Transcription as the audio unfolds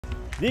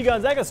The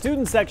Gonzaga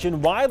student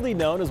section, widely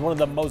known as one of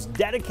the most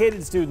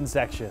dedicated student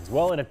sections.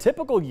 Well, in a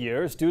typical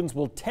year, students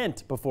will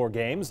tent before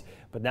games,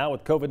 but now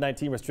with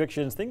COVID-19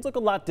 restrictions, things look a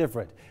lot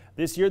different.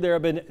 This year, there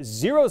have been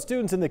 0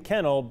 students in the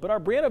kennel, but our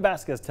Brianna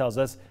Vasquez tells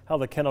us how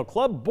the Kennel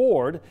Club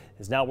board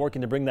is now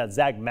working to bring that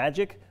Zag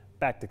magic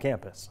back to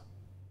campus.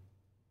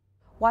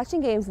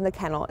 Watching games in the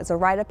kennel is a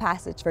rite of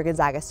passage for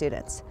Gonzaga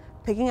students.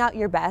 Picking out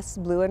your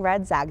best blue and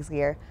red Zags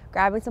gear,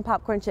 grabbing some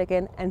popcorn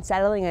chicken, and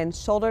settling in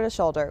shoulder to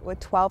shoulder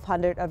with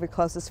 1,200 of your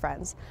closest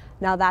friends.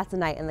 Now that's a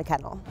night in the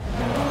kennel.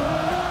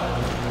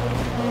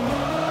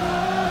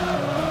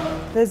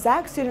 The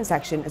Zags student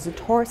section is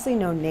notoriously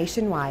known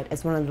nationwide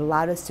as one of the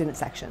loudest student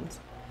sections.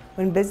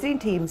 When visiting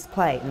teams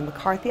play in the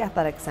McCarthy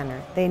Athletic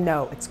Center, they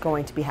know it's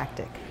going to be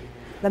hectic.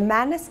 The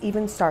madness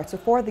even starts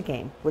before the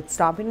game with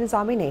Stomping the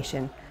Zombie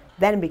Nation,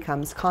 then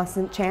becomes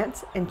constant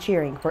chants and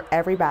cheering for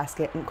every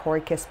basket in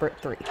Corey Kispert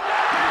 3.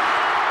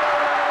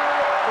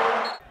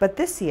 But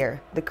this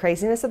year, the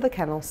craziness of the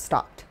kennel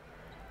stopped,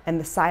 and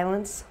the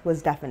silence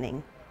was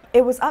deafening.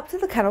 It was up to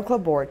the Kennel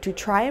Club board to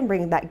try and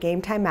bring that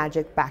game time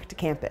magic back to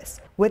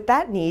campus. With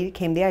that need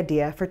came the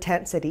idea for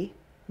Tent City,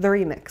 the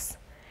remix.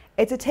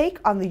 It's a take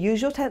on the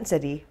usual Tent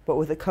City, but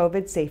with a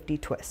COVID safety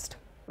twist.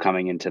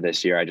 Coming into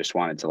this year, I just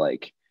wanted to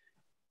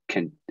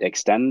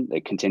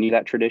continue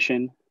that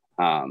tradition.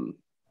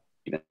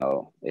 Even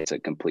though it's a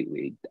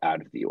completely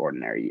out of the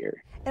ordinary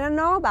year. In a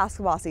normal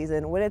basketball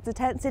season, when it's a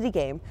Tent City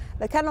game,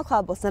 the Kennel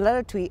Club will send out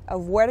a tweet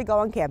of where to go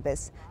on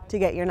campus to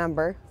get your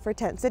number for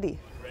Tent City.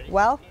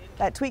 Well,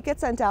 that tweet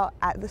gets sent out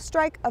at the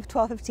strike of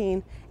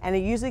 12:15, and a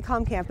usually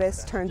calm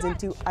campus turns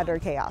into utter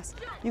chaos.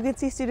 You can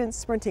see students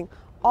sprinting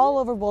all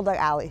over Bulldog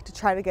Alley to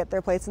try to get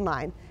their place in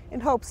line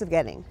in hopes of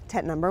getting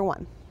tent number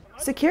 1.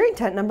 Securing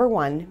tent number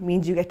 1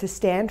 means you get to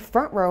stand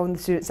front row in the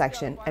student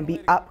section and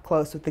be up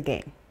close with the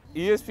game.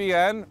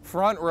 ESPN,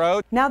 front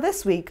row. Now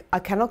this week, a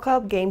Kennel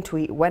Club game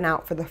tweet went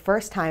out for the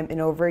first time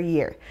in over a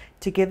year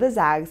to give the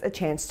Zags a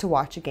chance to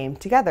watch a game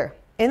together.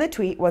 In the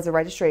tweet was a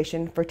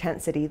registration for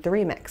Tent City, the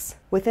remix.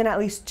 Within at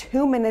least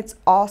 2 minutes,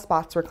 all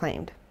spots were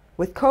claimed.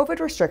 With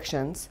COVID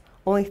restrictions,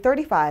 only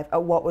 35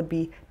 of what would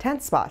be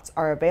tent spots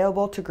are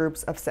available to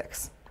groups of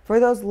 6. For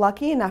those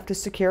lucky enough to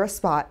secure a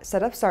spot,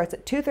 setup starts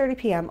at 2:30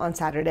 p.m. on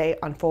Saturday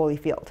on Foley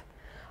Field.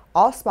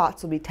 All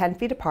spots will be 10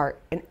 feet apart,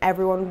 and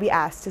everyone will be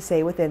asked to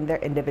stay within their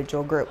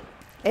individual group.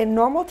 In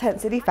normal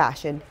Tent City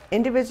fashion,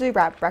 individually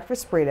wrapped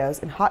breakfast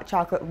burritos and hot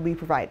chocolate will be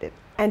provided.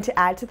 And to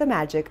add to the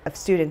magic of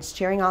students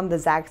cheering on the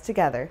Zags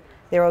together,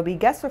 there will be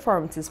guest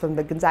performances from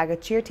the Gonzaga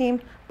cheer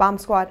team, bomb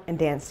squad, and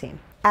dance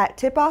team. At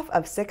tip-off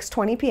of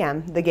 6:20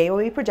 p.m., the game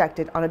will be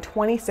projected on a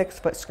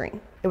 26-foot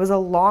screen. It was a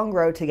long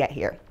road to get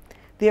here.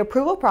 The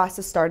approval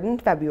process started in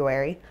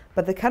February,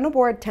 but the Kennel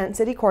Board Tent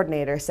City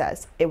coordinator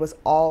says it was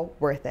all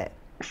worth it.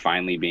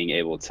 Finally being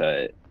able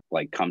to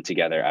come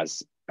together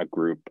as a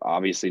group,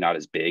 obviously not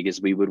as big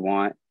as we would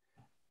want,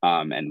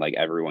 and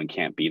everyone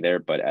can't be there,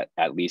 but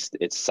at least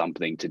it's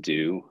something to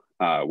do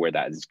where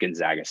that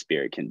Gonzaga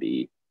spirit can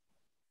be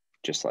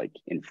just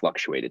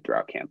influctuated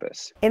throughout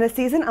campus. In a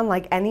season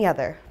unlike any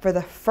other, for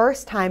the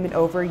first time in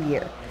over a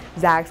year,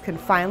 Zags can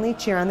finally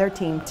cheer on their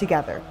team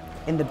together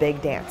in the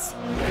big dance.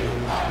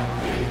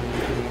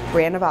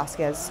 Brianna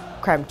Vasquez,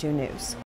 Creme 2 News.